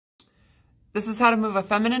This is how to move a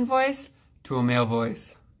feminine voice to a male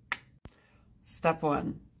voice. Step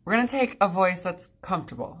 1. We're going to take a voice that's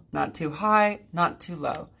comfortable, not too high, not too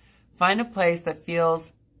low. Find a place that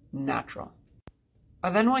feels natural. I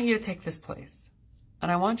then want you to take this place,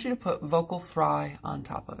 and I want you to put vocal fry on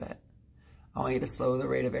top of it. I want you to slow the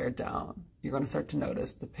rate of air down. You're going to start to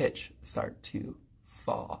notice the pitch start to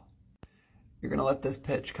fall. You're going to let this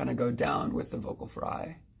pitch kind of go down with the vocal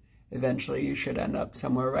fry. Eventually, you should end up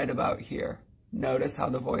somewhere right about here. Notice how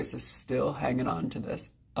the voice is still hanging on to this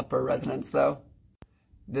upper resonance, though.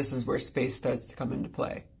 This is where space starts to come into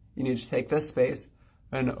play. You need to take this space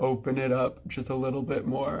and open it up just a little bit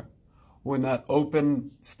more. When that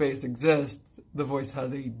open space exists, the voice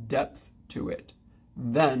has a depth to it.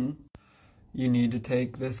 Then, you need to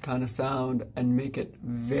take this kind of sound and make it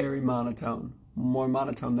very monotone. More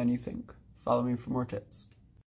monotone than you think. Follow me for more tips.